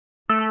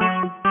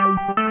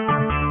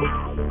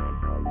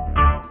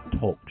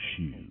Talk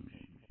Shoes.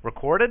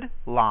 Recorded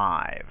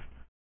live.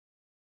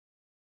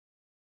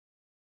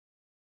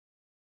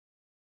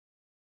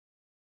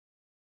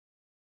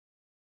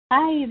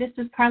 Hi, this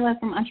is Carla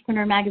from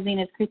Entrepreneur Magazine.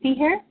 Is Kruti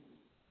here?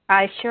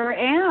 I sure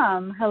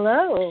am.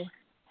 Hello.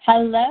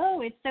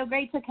 Hello. It's so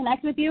great to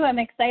connect with you. I'm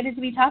excited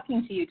to be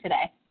talking to you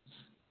today.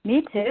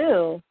 Me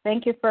too.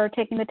 Thank you for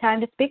taking the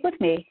time to speak with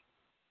me.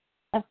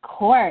 Of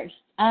course.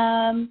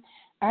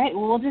 All right,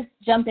 well, we'll just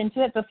jump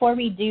into it. Before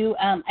we do,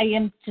 I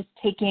am just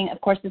taking, of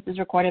course, this is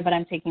recorded, but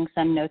I'm taking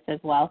some notes as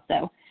well.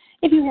 So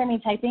if you hear me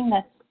typing,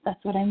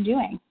 that's what I'm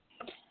doing.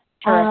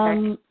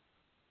 Terrific.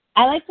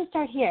 I like to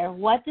start here.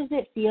 What does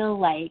it feel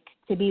like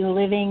to be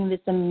living this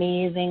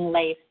amazing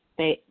life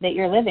that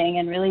you're living,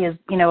 and really is,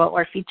 what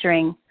we're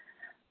featuring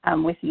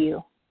with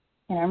you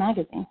in our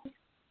magazine?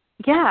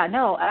 Yeah,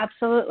 no,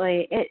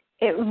 absolutely.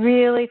 It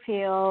really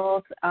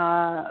feels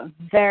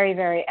very,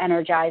 very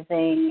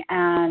energizing,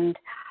 and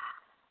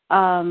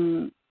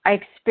I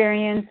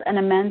experience an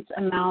immense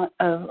amount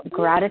of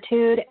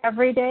gratitude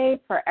every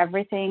day for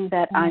everything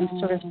that I'm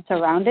sort of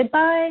surrounded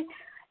by.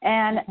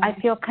 And I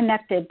feel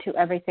connected to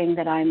everything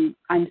that I'm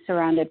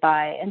surrounded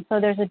by. And so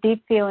there's a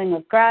deep feeling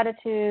of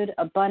gratitude,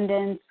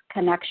 abundance,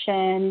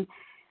 connection,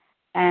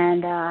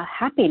 and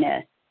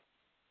happiness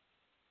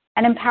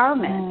and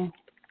empowerment.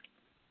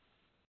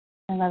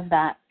 I love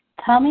that.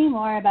 Tell me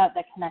more about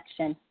the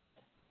connection.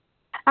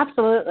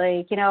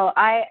 Absolutely.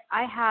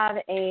 I have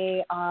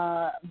a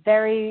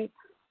very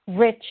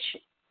rich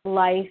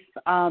life.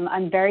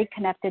 I'm very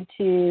connected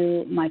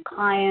to my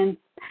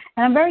clients,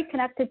 and I'm very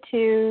connected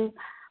to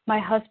my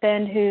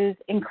husband, who's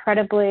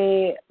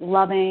incredibly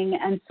loving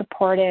and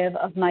supportive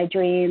of my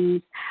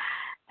dreams.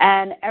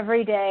 And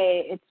every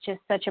day, it's just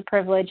such a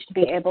privilege to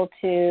be able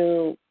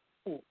to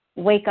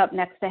wake up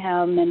next to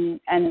him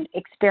and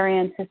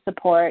experience his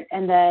support,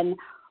 and then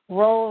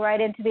roll right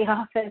into the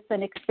office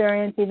and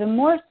experience even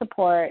more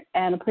support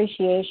and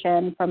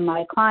appreciation from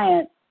my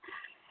clients.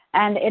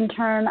 And in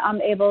turn,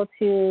 I'm able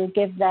to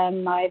give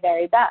them my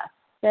very best.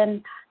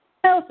 And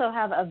I also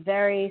have a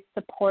very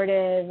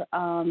supportive,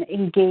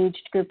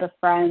 engaged group of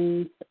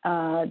friends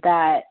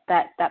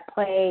that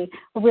play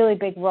a really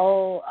big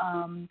role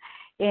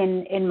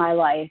in my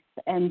life.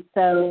 And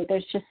so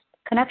there's just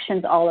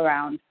connections all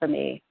around for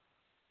me.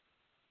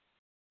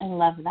 I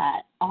love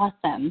that.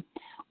 Awesome.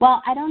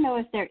 Well, I don't know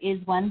if there is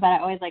one, but I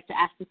always like to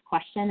ask this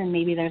question, and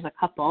maybe there's a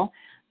couple.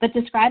 But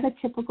describe a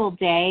typical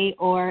day,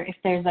 or if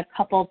there's a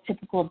couple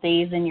typical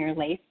days in your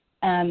life.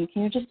 Can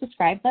you just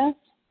describe those?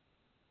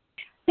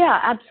 Yeah,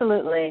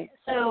 absolutely.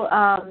 So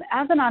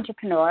as an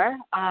entrepreneur,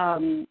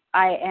 I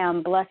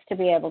am blessed to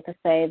be able to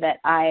say that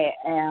I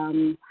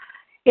am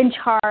in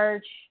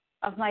charge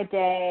of my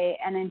day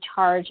and in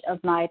charge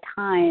of my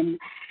time.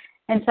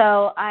 And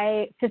so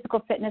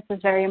physical fitness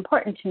is very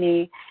important to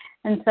me.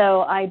 And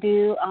so I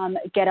do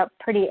get up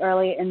pretty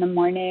early in the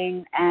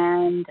morning,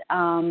 and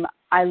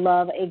I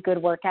love a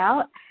good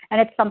workout. And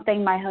it's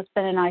something my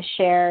husband and I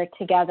share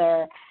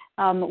together.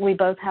 We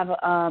both have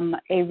a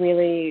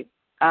really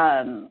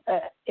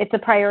it's a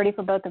priority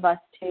for both of us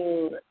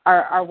to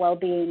our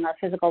well-being, our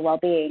physical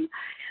well-being.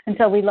 And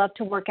so we love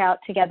to work out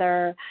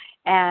together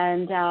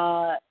and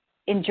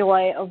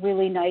enjoy a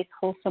really nice,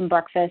 wholesome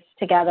breakfast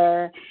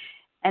together.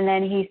 And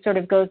then he sort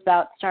of goes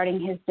about starting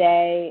his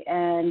day,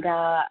 and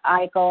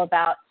I go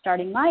about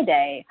starting my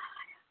day.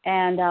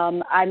 And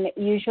I'm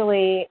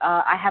usually,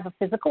 I have a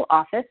physical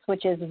office,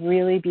 which is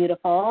really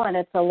beautiful, and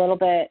it's a little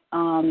bit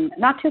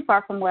not too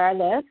far from where I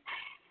live.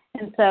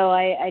 And so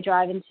I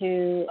drive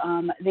into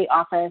the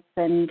office,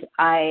 and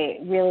I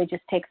really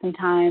just take some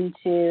time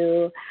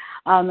to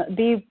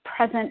be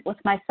present with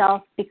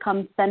myself,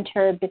 become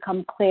centered,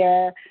 become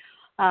clear.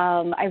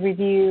 I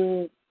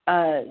review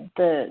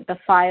the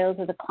files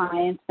of the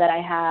clients that I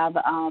have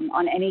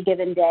on any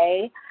given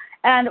day.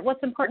 And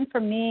what's important for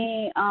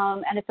me,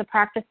 and it's a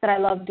practice that I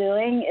love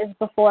doing, is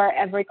before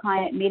every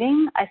client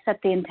meeting, I set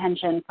the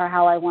intention for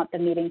how I want the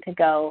meeting to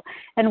go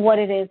and what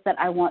it is that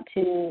I want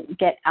to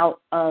get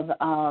out of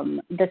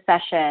the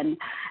session.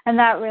 And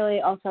that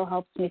really also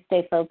helps me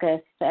stay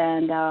focused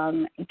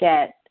and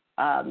get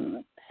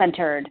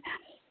centered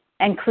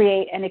and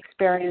create an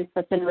experience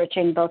that's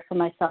enriching both for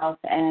myself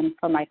and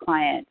for my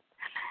clients.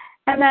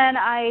 And then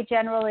I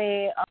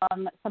generally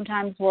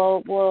sometimes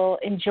will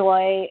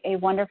enjoy a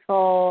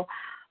wonderful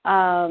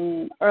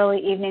early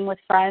evening with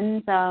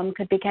friends.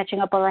 Could be catching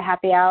up over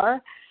happy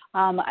hour.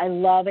 I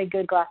love a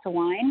good glass of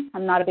wine.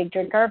 I'm not a big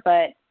drinker,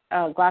 but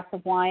a glass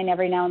of wine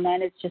every now and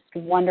then is just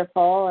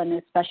wonderful, and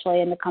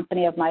especially in the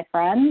company of my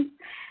friends.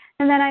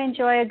 And then I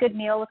enjoy a good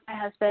meal with my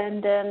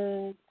husband,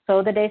 and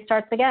so the day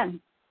starts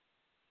again.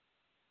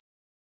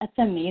 That's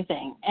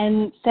amazing.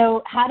 And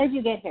so how did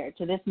you get here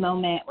to this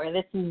moment where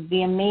this is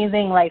the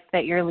amazing life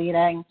that you're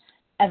leading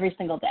every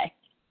single day?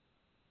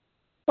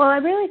 Well, I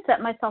really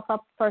set myself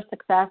up for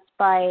success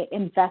by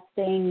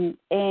investing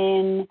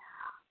in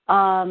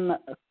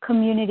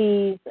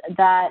communities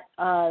that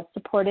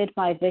supported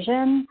my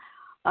vision.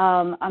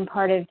 I'm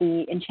part of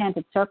the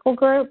Enchanted Circle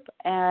group,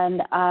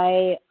 and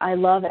I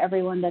love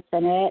everyone that's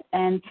in it.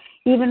 And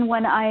even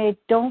when I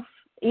don't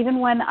even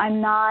when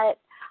I'm not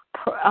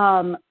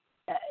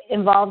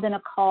involved in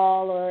a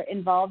call or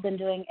involved in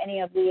doing any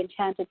of the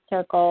enchanted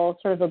circle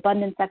sort of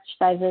abundance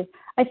exercises,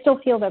 I still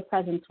feel their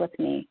presence with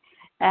me.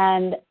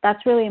 And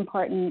that's really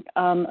important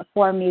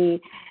for me.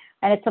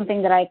 And it's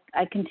something that I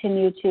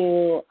continue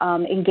to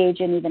engage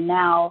in even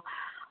now.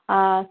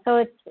 So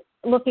it's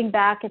looking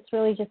back, it's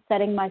really just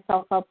setting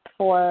myself up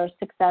for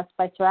success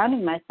by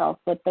surrounding myself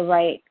with the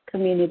right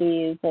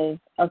communities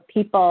of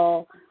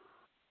people,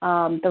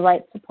 the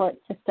right support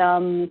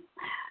systems,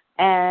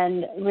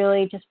 and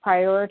really just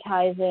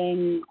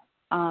prioritizing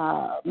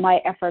my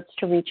efforts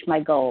to reach my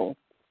goals.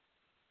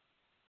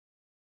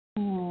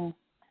 I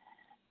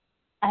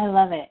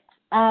love it.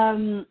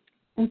 And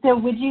so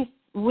would you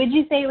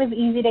say it was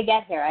easy to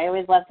get here? I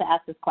always love to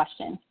ask this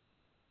question.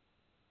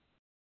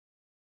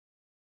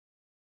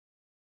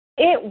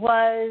 It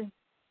was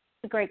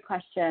a great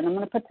question. I'm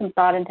going to put some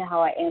thought into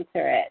how I answer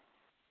it.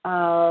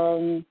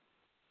 I'm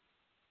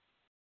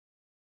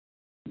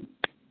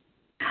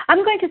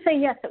going to say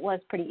yes, it was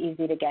pretty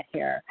easy to get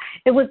here.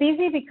 It was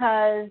easy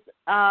because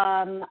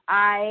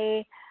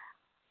I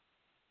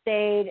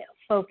stayed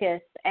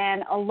focused,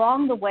 and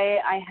along the way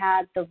I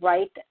had the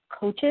right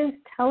coaches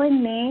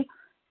telling me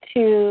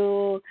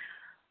to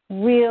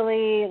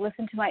really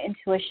listen to my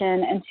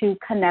intuition and to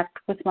connect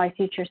with my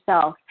future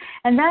self.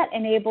 And that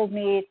enabled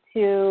me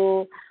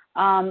to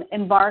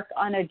embark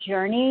on a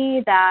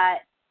journey that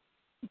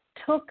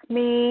took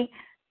me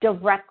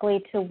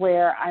directly to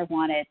where I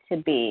wanted to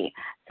be.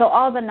 So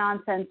all the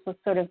nonsense was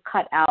sort of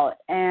cut out,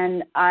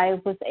 and I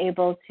was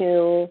able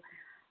to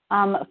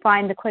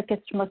find the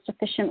quickest, most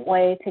efficient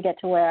way to get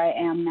to where I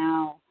am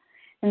now.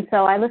 And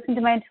so I listened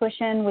to my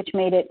intuition, which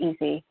made it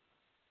easy.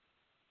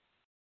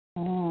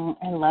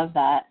 I love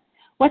that.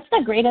 What's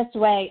the greatest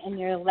way in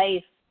your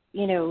life,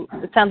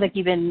 it sounds like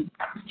you've been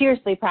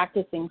seriously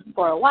practicing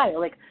for a while.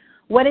 Like,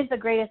 what is the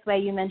greatest way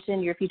you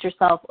mentioned your future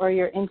self or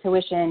your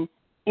intuition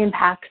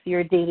impacts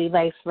your daily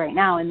life right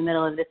now in the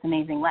middle of this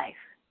amazing life?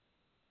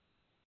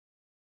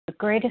 The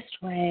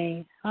greatest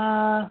way.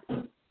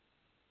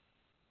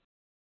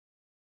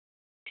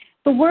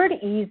 The word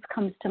ease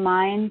comes to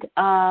mind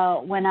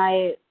when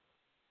I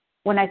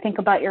think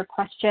about your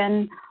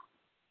question.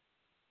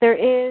 There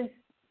is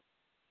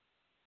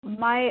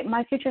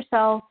my future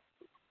self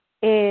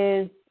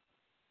is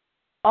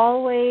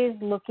always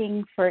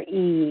looking for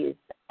ease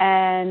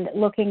and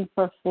looking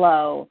for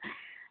flow.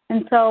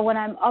 And so when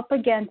I'm up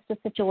against a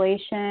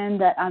situation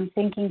that I'm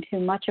thinking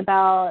too much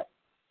about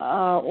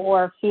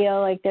or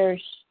feel like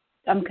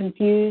I'm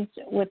confused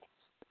with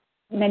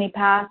many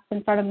paths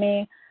in front of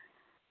me,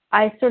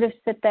 I sort of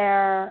sit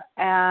there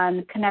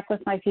and connect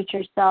with my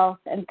future self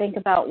and think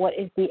about what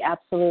is the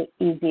absolute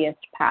easiest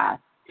path.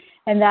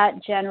 And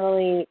that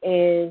generally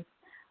is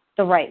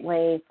the right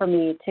way for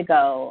me to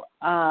go.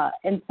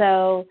 And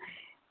so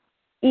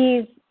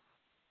ease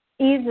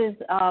is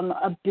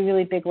a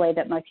really big way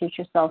that my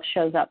future self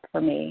shows up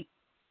for me.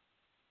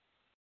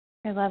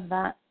 I love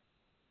that.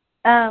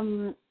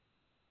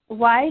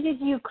 Why did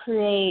you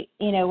create,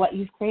 what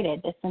you've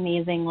created, this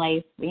amazing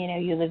life?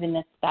 You live in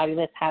this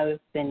fabulous house,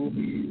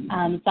 and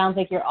it sounds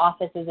like your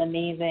office is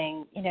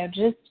amazing.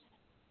 Is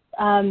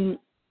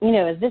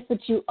this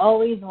what you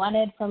always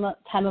wanted from a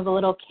time of a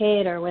little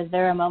kid, or was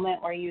there a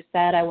moment where you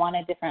said, I want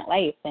a different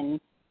life?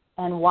 And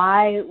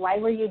why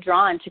were you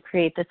drawn to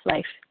create this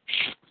life?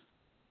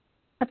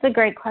 That's a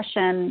great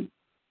question.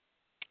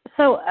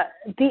 So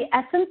the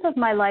essence of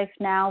my life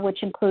now,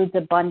 which includes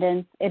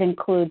abundance, it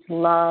includes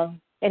love,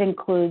 it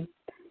includes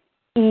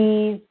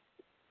ease,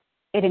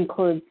 it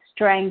includes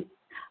strength.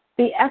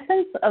 The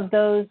essence of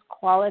those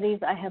qualities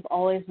I have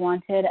always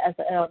wanted as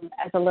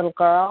a little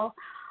girl.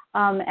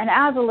 And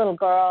as a little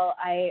girl,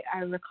 I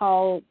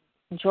recall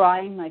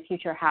drawing my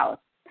future house.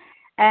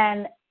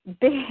 And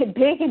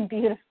big and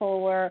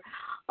beautiful were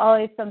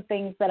always some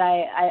things that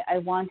I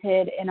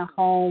wanted in a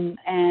home.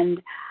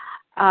 And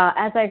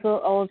as I grew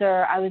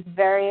older, I was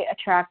very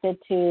attracted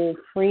to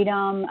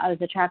freedom. I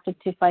was attracted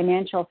to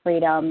financial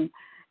freedom,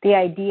 the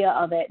idea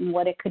of it and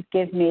what it could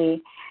give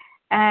me.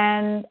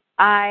 And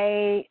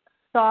I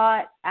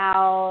sought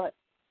out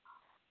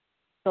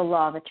the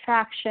law of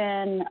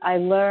attraction. I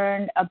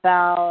learned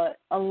about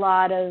a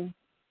lot of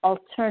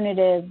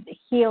alternative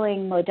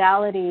healing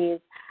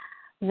modalities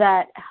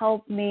that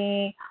help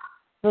me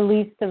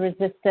release the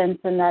resistance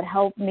and that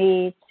help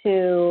me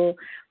to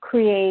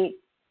create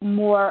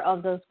more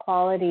of those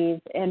qualities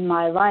in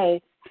my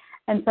life.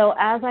 And so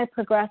as I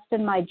progressed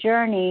in my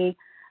journey,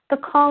 the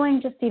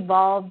calling just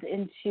evolved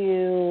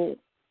into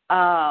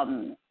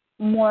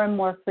more and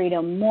more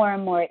freedom, more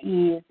and more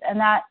ease. And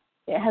that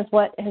has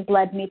what has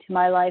led me to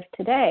my life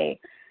today.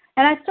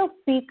 And I still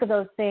speak of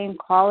those same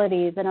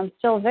qualities, and I'm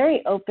still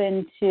very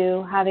open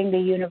to having the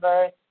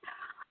universe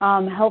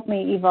help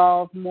me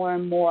evolve more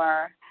and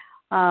more.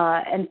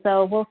 And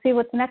so we'll see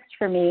what's next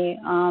for me.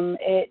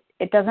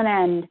 It doesn't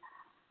end,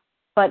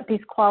 but these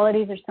are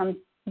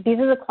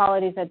the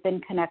qualities I've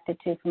been connected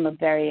to from a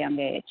very young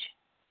age.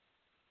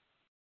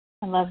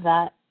 I love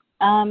that.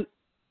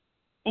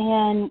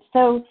 And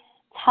so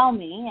tell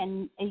me,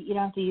 and you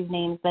don't have to use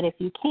names, but if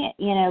you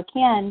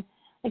can,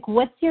 like,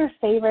 what's your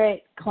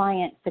favorite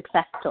client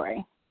success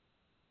story?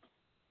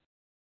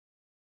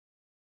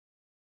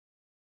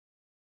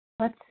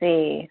 Let's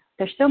see.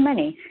 There's so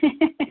many.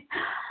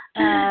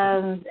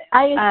 I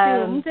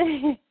assumed.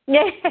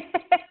 Yeah,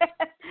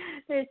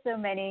 there's so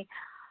many.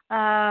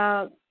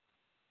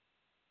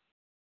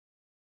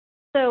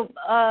 So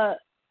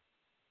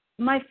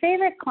my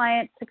favorite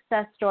client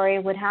success story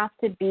would have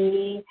to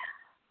be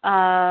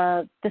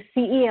the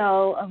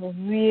CEO of a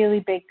really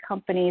big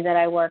company that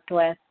I worked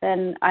with,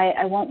 and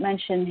I won't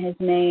mention his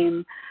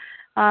name.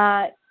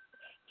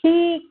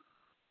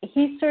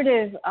 He sort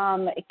of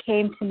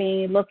came to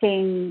me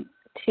looking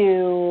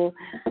to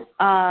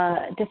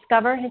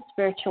discover his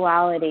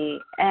spirituality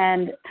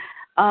and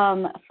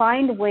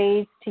find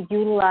ways to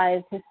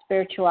utilize his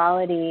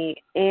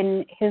spirituality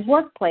in his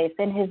workplace,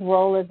 in his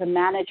role as a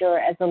manager,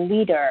 as a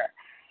leader.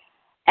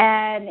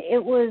 And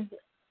it was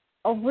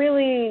a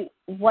really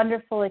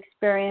wonderful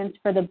experience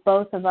for the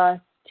both of us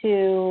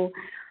to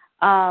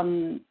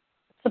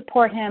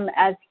support him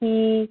as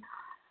he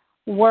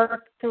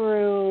worked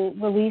through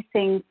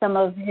releasing some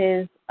of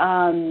his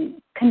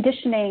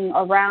conditioning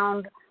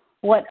around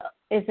what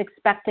is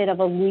expected of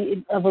a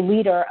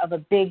leader of a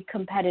big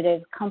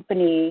competitive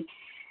company,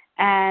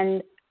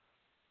 and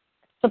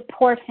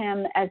support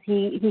him as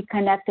he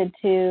connected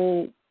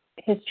to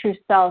his true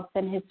self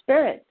and his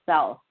spirit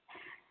self.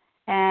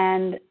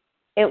 And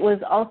it was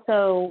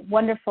also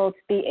wonderful to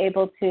be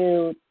able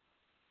to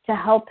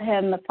help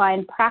him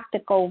find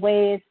practical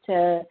ways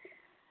to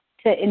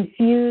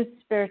infuse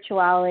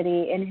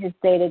spirituality in his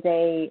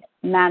day-to-day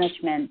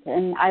management.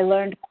 And I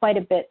learned quite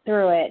a bit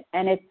through it.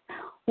 And it's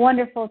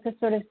wonderful to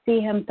sort of see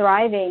him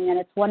thriving, and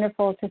it's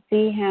wonderful to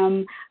see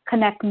him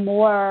connect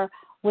more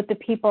with the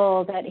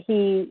people that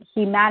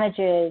he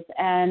manages,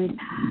 and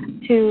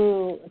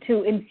to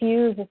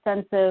infuse a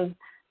sense of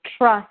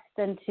trust,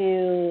 and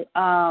to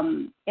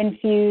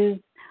infuse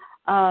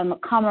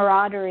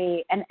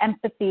camaraderie and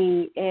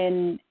empathy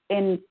in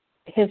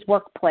his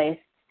workplace.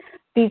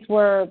 These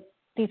were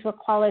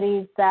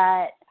qualities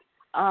that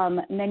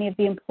many of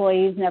the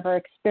employees never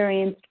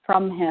experienced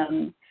from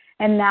him,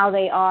 and now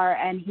they are,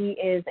 and he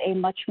is a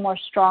much more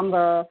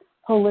stronger,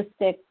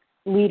 holistic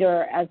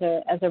leader as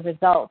a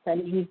result,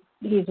 and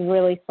he's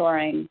really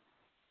soaring.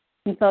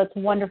 And so it's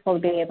wonderful to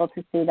be able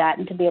to see that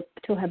and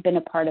to have been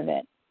a part of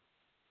it.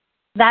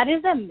 That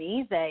is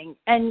amazing.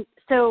 And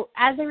so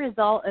as a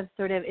result of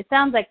sort of, it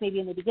sounds like maybe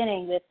in the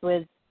beginning this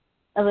was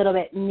a little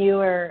bit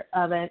newer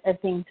of a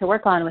thing to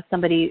work on with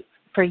somebody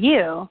for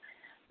you.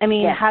 I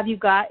mean, yes. Have you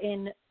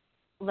gotten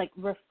like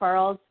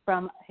referrals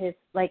from his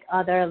like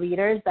other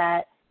leaders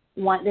that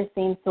want the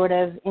same sort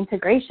of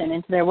integration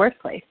into their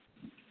workplace?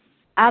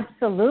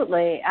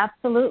 Absolutely.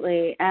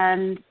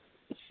 And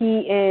he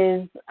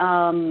is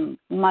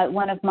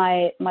one of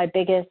my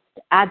biggest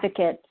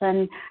advocates,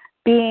 and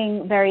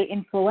being very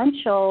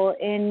influential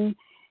in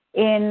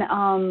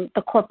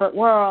the corporate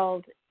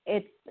world.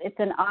 It's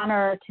an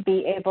honor to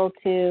be able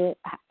to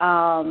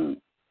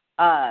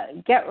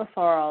get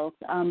referrals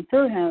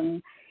through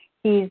him.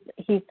 He's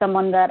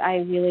someone that I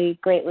really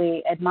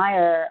greatly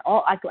admire.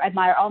 I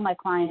admire all my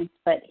clients,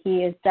 but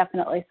he is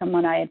definitely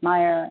someone I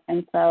admire.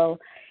 And so,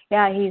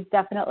 yeah, he's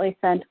definitely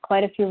sent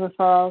quite a few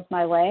referrals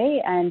my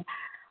way. And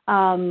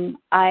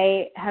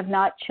I have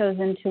not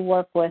chosen to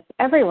work with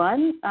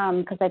everyone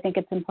because I think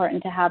it's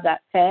important to have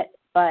that fit.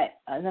 But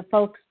the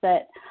folks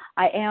that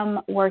I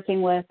am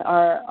working with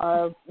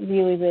are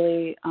really,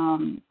 really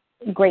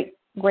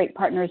great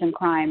partners in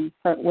crime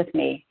with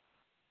me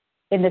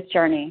in this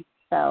journey.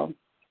 So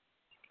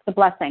it's a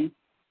blessing.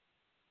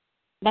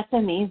 That's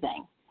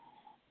amazing.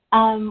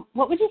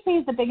 What would you say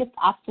is the biggest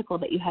obstacle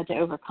that you had to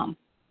overcome?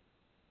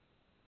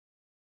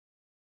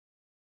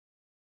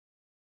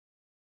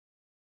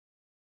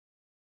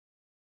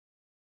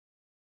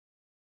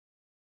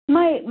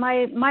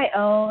 My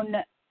own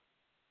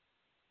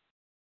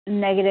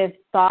negative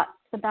thoughts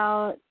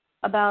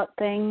about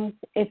things.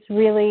 It's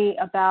really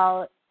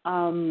about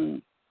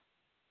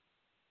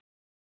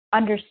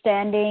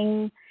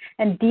understanding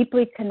and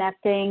deeply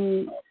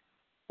connecting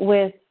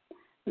with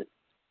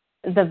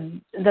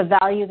the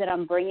value that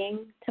I'm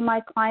bringing to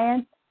my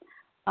clients,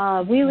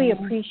 really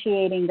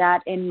appreciating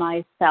that in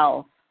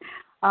myself.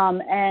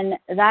 And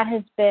that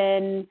has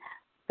been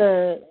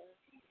the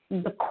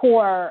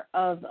core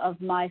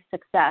of my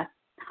success.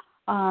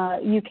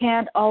 You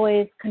can't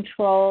always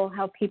control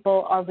how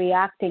people are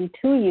reacting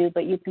to you,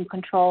 but you can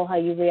control how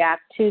you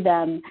react to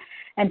them.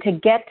 And to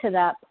get to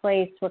that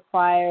place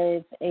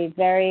requires a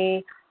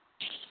very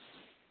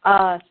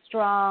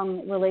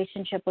strong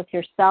relationship with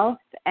yourself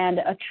and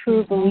a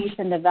true belief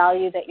in the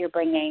value that you're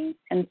bringing.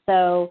 And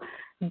so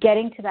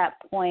getting to that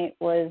point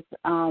was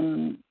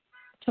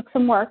took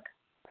some work,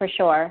 for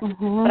sure,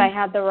 but I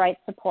had the right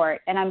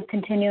support, and I'm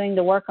continuing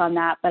to work on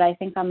that, but I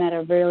think I'm at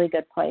a really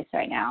good place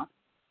right now.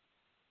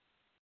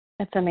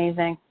 That's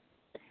amazing.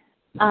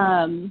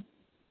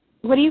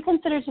 What do you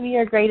consider to be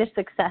your greatest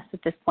success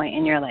at this point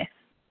in your life?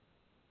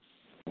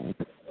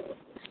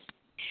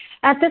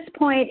 At this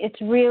point, it's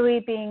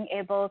really being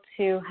able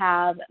to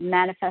have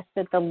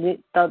manifested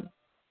the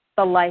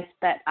life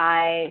that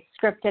I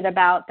scripted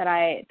about, that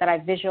I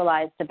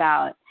visualized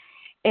about.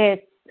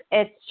 It's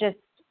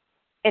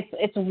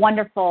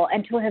wonderful,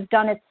 and to have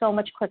done it so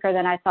much quicker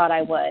than I thought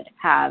I would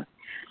have.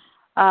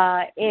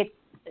 It's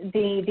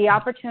the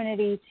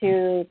opportunity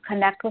to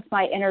connect with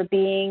my inner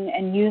being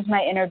and use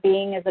my inner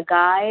being as a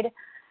guide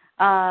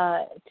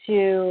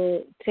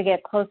to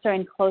get closer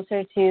and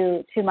closer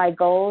to my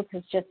goals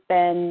has just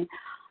been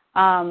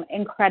an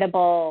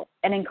incredible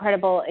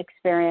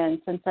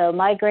experience. And so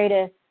my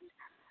greatest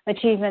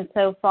achievement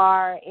so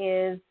far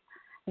is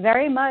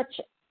very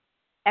much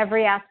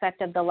every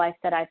aspect of the life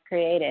that I've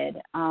created.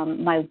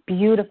 My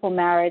beautiful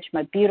marriage,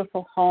 my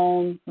beautiful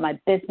home, my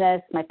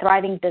business, my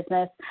thriving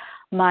business,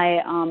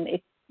 my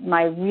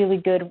really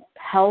good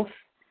health.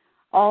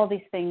 All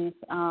these things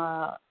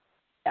are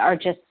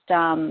just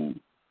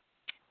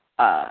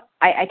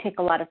I take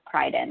a lot of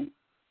pride in.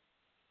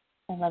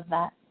 I love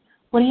that.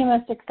 What are you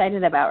most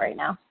excited about right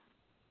now?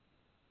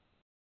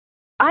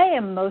 I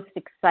am most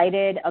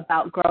excited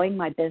about growing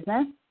my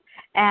business,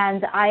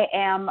 and I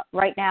am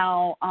right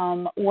now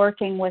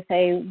working with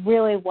a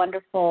really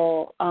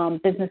wonderful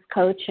business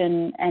coach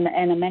and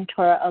a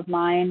mentor of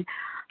mine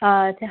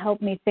to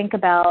help me think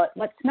about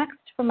what's next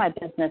for my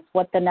business,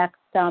 what the next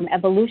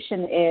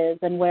evolution is,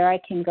 and where I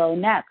can go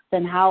next,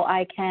 and how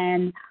I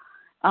can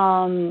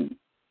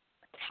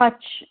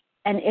touch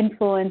and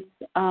influence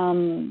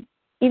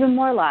even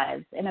more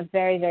lives in a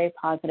very, very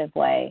positive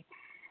way.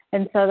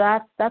 And so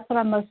that's what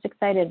I'm most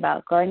excited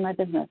about, growing my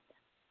business.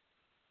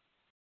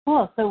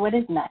 Cool. So what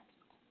is next?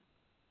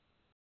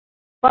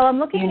 Well, I'm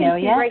looking into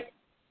yet?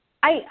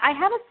 I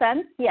have a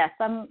sense, yes.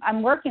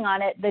 I'm working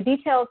on it. The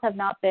details have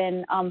not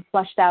been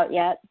fleshed out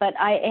yet, but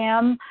I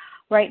am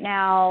right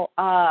now,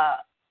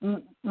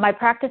 my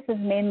practice is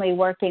mainly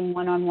working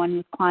one-on-one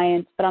with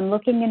clients, but I'm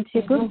looking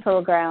into group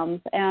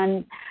programs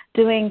and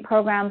doing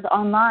programs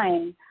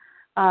online.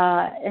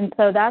 And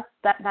so that's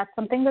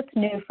something that's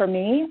new for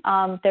me.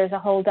 There's a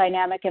whole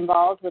dynamic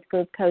involved with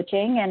group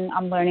coaching, and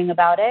I'm learning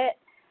about it.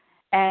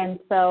 And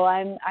so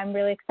I'm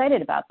really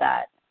excited about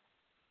that.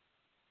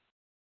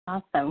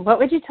 Awesome. What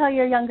would you tell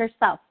your younger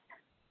self?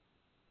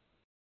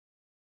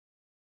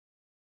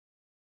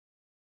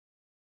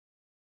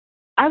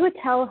 I would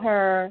tell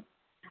her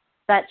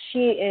that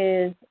she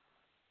is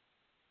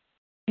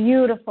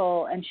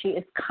beautiful, and she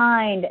is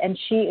kind, and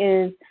she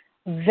is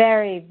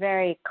very,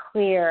 very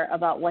clear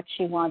about what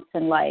she wants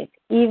in life.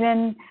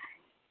 Even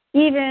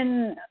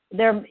though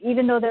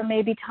there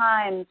may be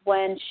times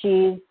when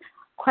she's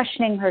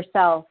questioning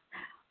herself,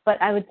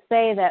 but I would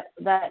say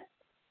that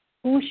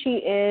who she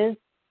is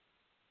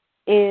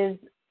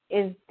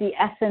the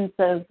essence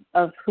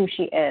of who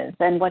she is,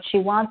 and what she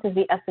wants is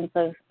the essence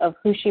of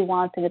who she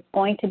wants, and it's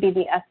going to be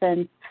the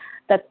essence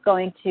that's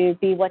going to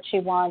be what she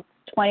wants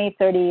 20,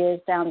 30 years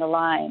down the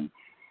line.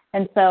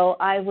 And so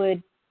I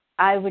would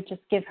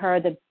just give her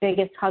the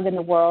biggest hug in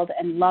the world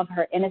and love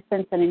her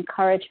innocence and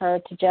encourage her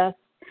to just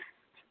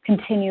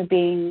continue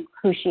being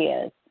who she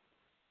is.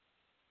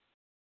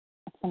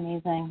 That's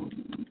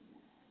amazing.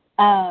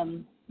 I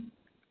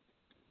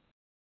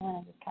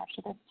want to just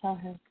capture this. Tell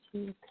her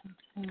to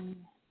continue.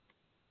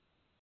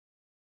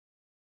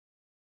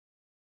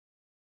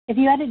 If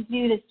you had to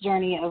do this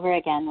journey over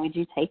again, would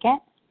you take it?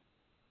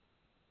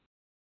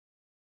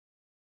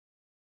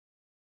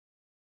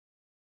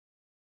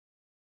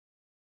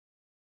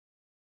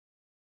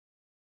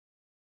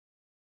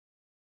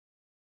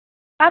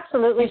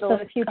 Absolutely, but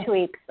with a few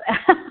tweaks.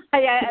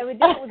 Yeah, I would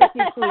do it with a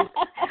few tweaks.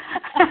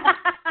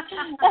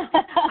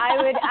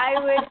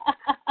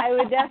 I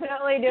would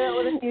definitely do it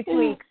with a few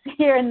tweaks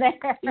here and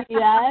there.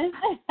 Yes?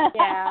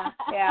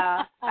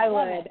 Yeah, I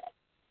would.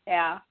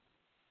 Yeah.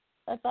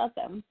 That's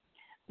awesome.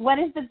 What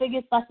is the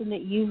biggest lesson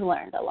that you've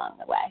learned along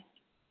the way?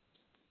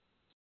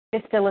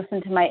 Just to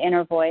listen to my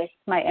inner voice,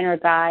 my inner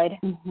guide,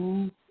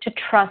 to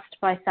trust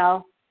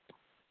myself,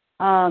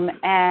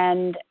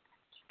 and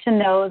to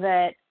know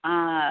that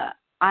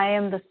I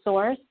am the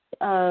source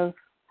of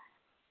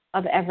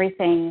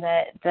everything,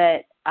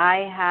 that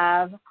I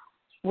have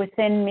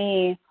within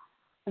me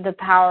the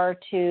power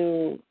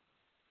to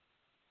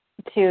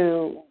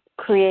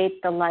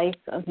create the life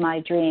of my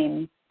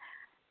dreams.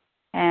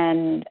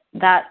 And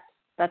that's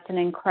an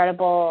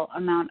incredible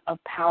amount of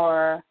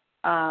power,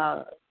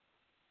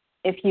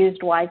 if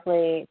used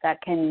wisely, that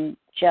can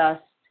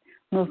just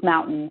move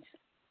mountains.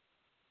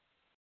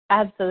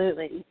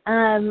 Absolutely.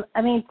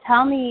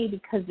 Tell me,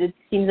 because it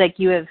seems like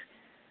you have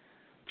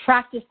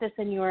practiced this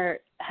and you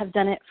have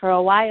done it for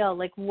a while.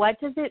 Like, what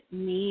does it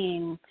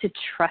mean to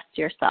trust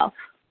yourself?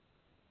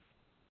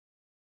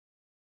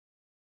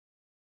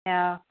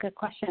 Yeah, good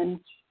question.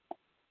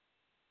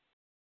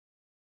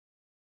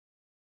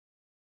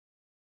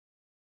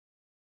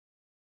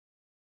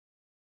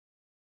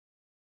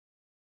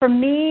 For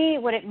me,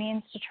 what it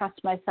means to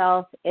trust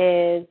myself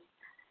is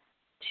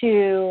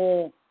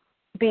to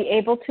be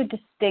able to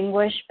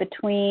distinguish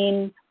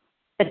between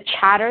the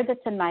chatter that's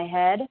in my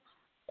head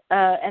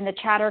and the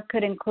chatter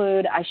could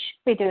include, I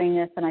should be doing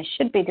this and I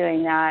should be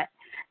doing that.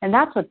 And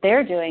that's what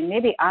they're doing.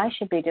 Maybe I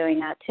should be doing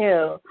that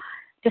too.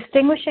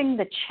 Distinguishing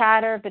the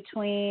chatter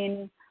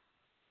between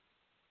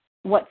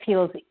what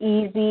feels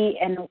easy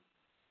and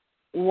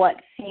what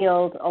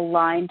feels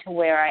aligned to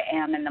where I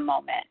am in the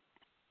moment.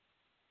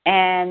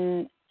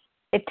 And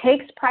it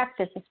takes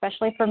practice,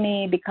 especially for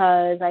me,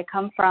 because I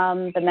come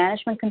from the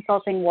management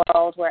consulting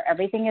world where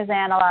everything is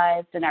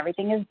analyzed and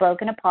everything is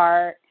broken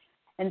apart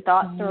and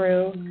thought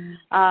through.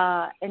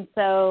 And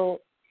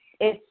so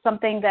it's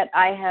something that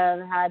I have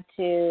had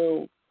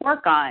to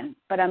work on,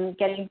 but I'm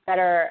getting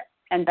better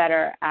and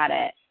better at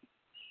it.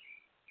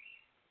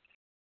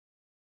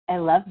 I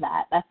love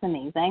that. That's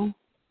amazing.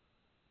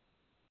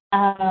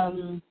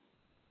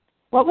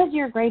 What was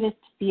your greatest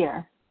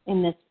fear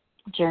in this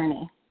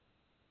journey?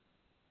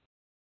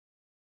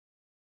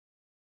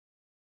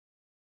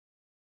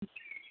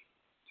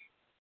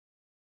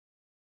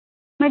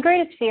 My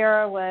greatest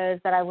fear was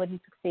that I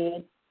wouldn't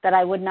succeed, that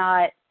I would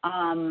not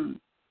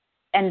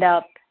end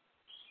up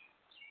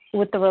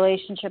with the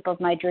relationship of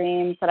my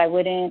dreams, that I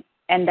wouldn't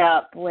end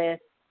up with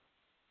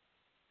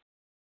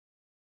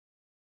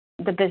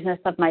the business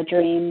of my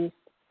dreams,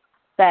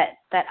 that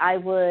I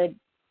would.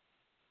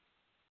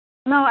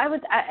 No,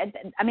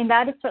 I mean,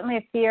 that is certainly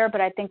a fear,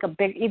 but I think an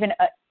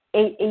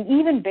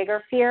even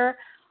bigger fear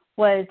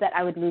was that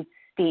I would lose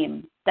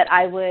steam, that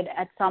I would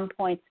at some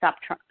point stop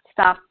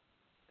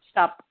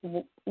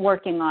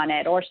working on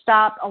it, or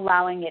stop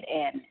allowing it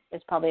in,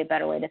 is probably a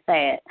better way to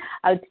say it.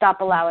 I would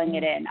stop allowing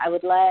it in. I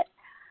would let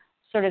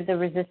sort of the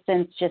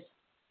resistance just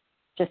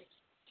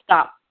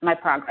stop my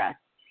progress.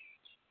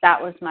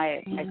 That was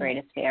my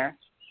greatest fear.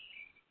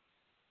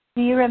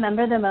 Do you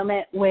remember the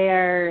moment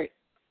where,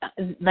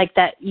 like,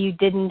 that you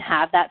didn't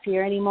have that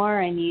fear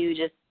anymore and you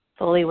just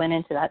fully went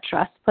into that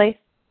trust place?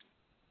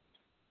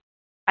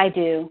 I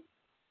do.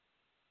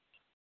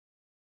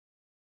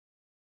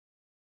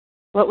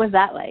 What was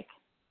that like?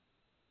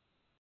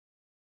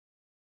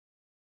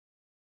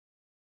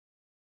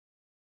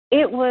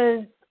 It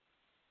was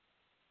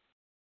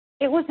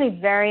a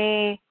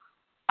very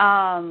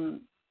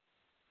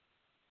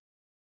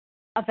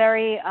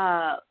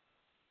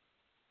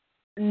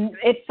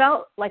it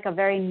felt like a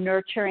very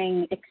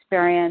nurturing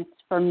experience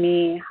for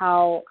me,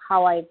 how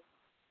I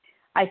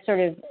sort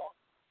of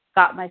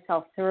got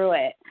myself through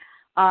it.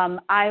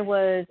 I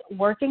was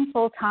working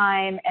full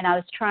time and I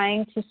was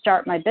trying to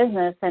start my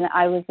business, and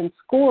I was in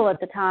school at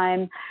the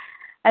time,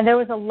 and there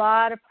was a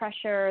lot of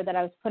pressure that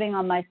I was putting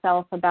on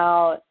myself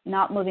about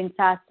not moving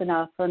fast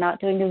enough, or not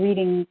doing the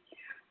reading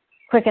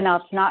quick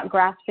enough, not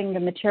grasping the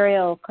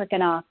material quick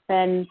enough.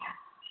 And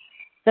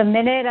the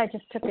minute I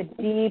just took a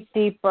deep,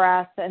 deep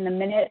breath, and the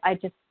minute I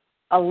just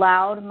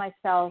allowed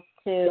myself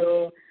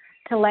to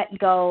let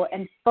go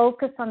and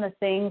focus on the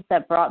things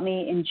that brought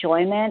me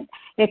enjoyment.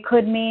 It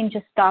could mean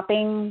just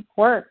stopping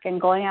work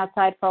and going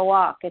outside for a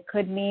walk. It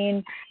could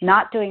mean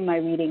not doing my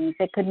readings.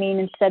 It could mean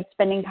instead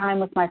spending time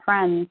with my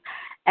friends.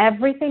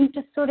 Everything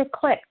just sort of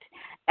clicked.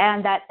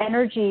 And that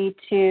energy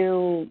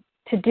to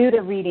do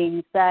the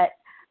readings, that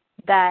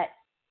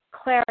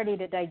clarity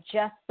to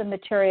digest the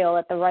material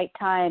at the right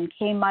time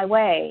came my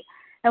way.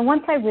 And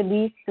once I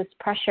released this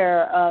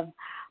pressure of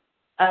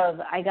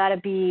I got to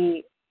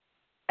be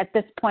at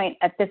this point,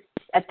 at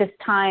this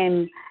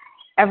time,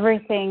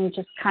 everything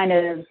just kind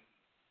of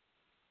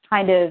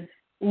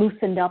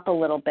loosened up a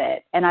little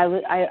bit, and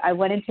I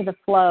went into the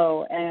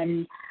flow,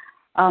 and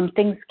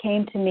things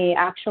came to me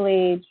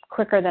actually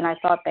quicker than I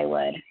thought they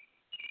would.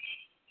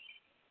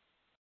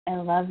 I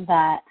love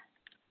that.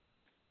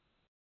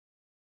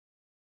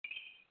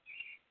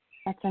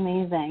 That's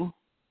amazing.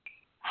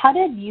 How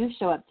did you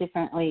show up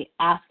differently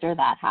after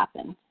that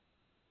happened?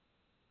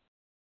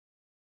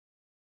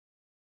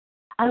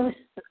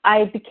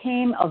 I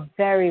became a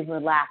very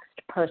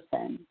relaxed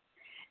person,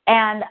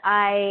 and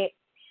I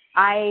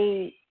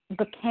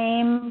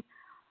became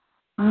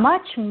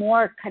much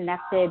more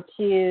connected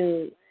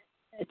to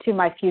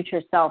my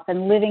future self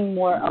and living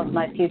more of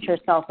my future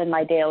self in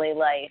my daily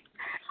life.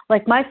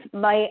 Like my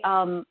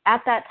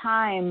at that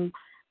time,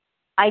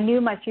 I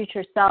knew my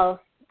future self,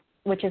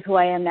 which is who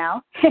I am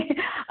now.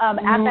 At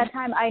that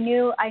time, I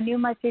knew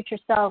my future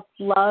self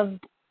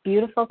loved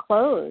beautiful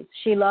clothes.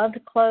 She loved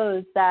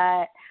clothes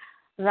that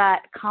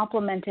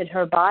complemented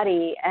her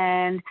body.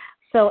 And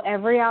so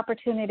every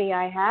opportunity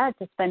I had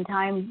to spend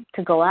time,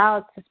 to go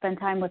out, to spend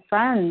time with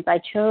friends, I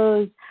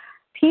chose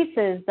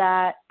pieces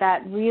that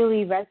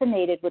really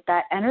resonated with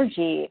that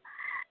energy.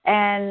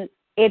 And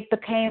it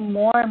became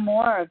more and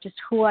more of just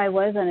who I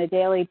was on a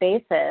daily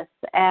basis.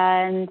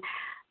 And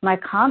my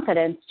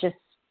confidence just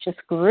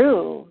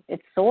grew. It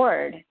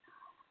soared.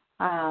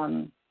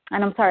 And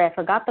I'm sorry, I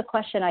forgot the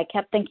question. I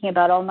kept thinking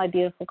about all my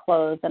beautiful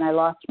clothes, and I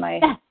lost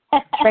my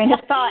train of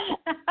thought.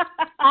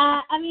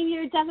 I mean,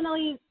 you're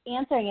definitely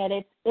answering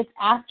it. It's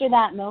after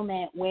that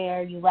moment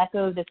where you let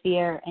go of the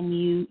fear and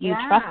you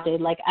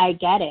trusted, like, I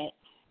get it.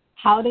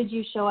 How did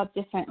you show up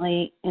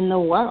differently in the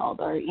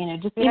world, or,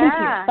 just even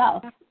to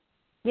yourself?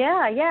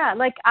 Yeah.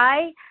 Like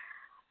I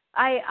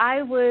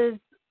was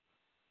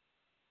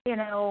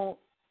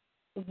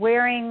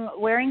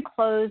wearing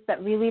clothes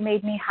that really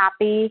made me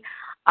happy.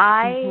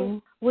 I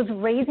was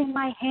raising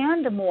my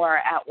hand more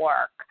at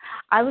work.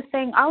 I was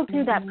saying, I'll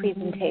do that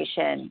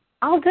presentation.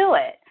 I'll do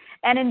it.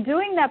 And in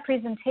doing that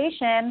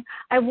presentation,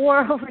 I wore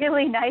a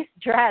really nice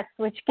dress,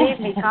 which gave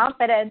me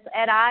confidence.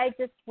 And I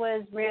just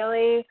was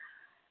really,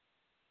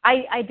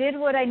 I did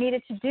what I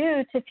needed to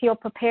do to feel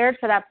prepared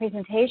for that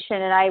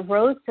presentation. And I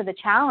rose to the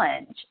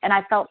challenge. And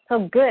I felt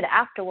so good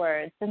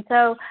afterwards. And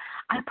so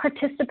I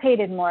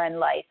participated more in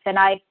life. And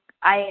I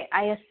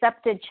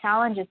accepted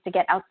challenges to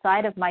get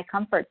outside of my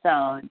comfort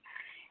zone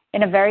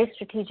in a very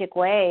strategic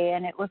way.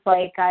 And it was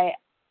like I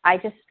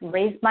just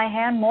raised my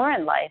hand more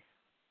in life.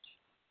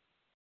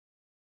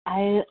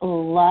 I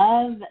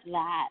love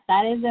that.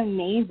 That is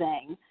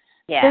amazing.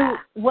 Yeah.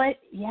 So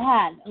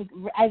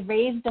I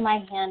raised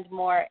my hand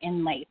more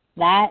in life.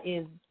 That's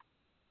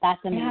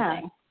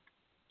amazing.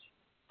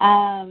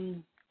 Yeah.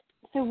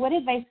 So what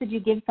advice would you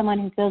give someone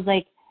who feels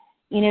like,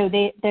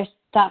 they're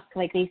stuck,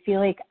 like they feel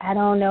like, I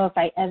don't know if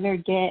I ever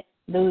get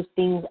those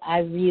things I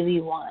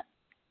really want?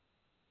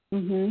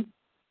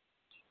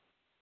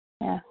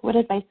 Yeah. What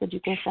advice would you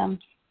give them?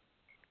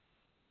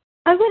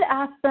 I would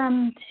ask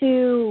them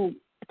to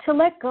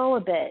let go a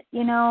bit,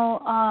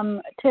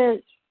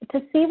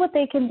 to see what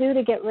they can do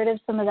to get rid of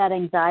some of that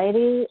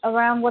anxiety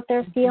around what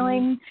they're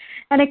feeling.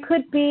 And it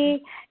could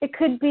be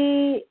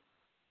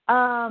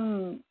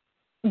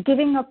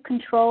giving up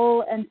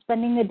control and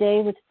spending a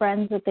day with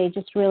friends that they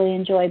just really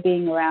enjoy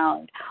being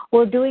around,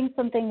 or doing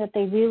something that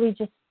they really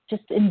just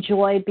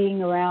enjoy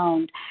being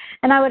around.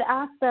 And I would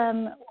ask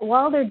them,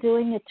 while they're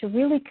doing it, to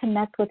really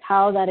connect with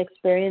how that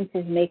experience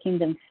is making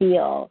them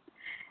feel.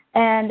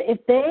 And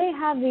if they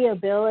have the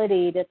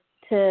ability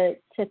to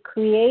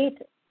create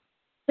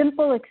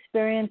simple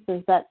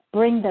experiences that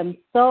bring them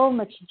so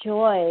much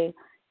joy,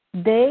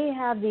 they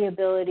have the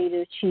ability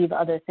to achieve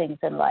other things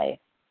in life.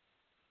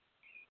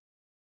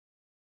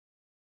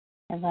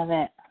 I love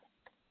it.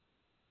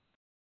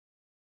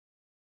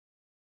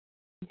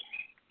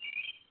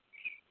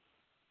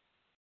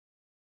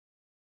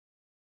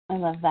 I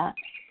love that.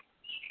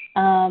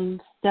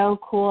 So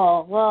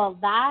cool. Well,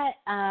 that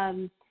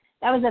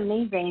was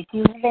amazing. Do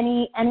you have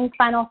any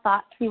final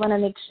thoughts you want to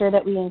make sure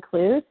that we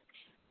include?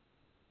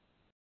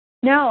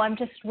 No, I'm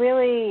just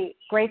really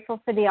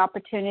grateful for the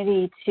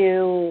opportunity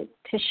to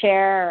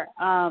share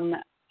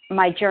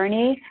my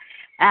journey.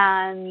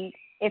 And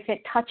if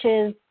it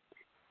touches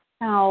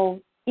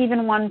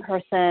even one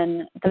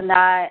person, then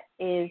that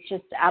is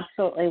just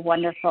absolutely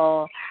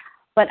wonderful.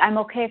 But I'm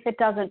okay if it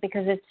doesn't,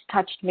 because it's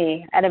touched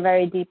me at a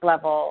very deep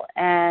level,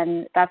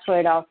 and that's where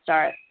it all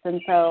starts.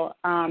 And so,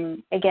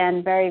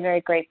 again, very,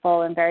 very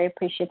grateful and very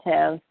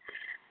appreciative,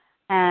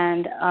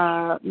 and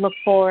look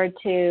forward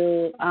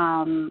to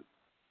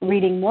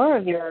reading more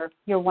of your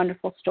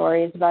wonderful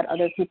stories about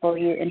other people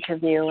you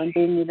interview and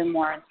being even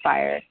more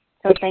inspired.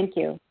 So thank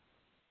you.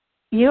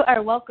 You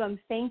are welcome.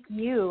 Thank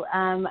you.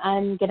 I'm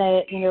going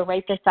to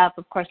write this up.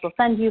 Of course, we'll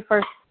send you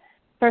first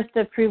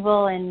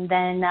approval, and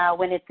then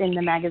when it's in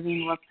the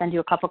magazine, we'll send you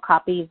a couple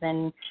copies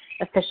and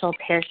official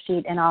tear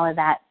sheet and all of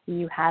that, so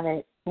you have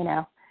it,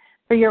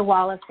 for your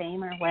wall of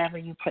fame or wherever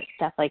you put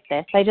stuff like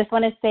this. I just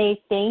want to say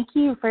thank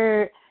you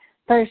for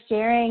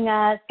sharing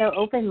so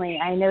openly.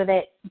 I know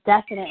that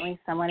definitely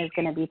someone is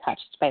going to be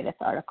touched by this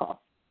article.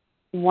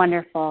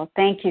 Wonderful.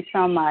 Thank you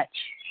so much.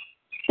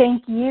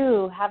 Thank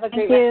you. Have a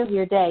great rest of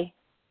your day.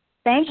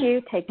 Thank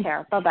you. Take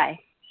care. Bye-bye.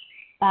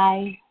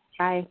 Bye.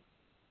 Bye.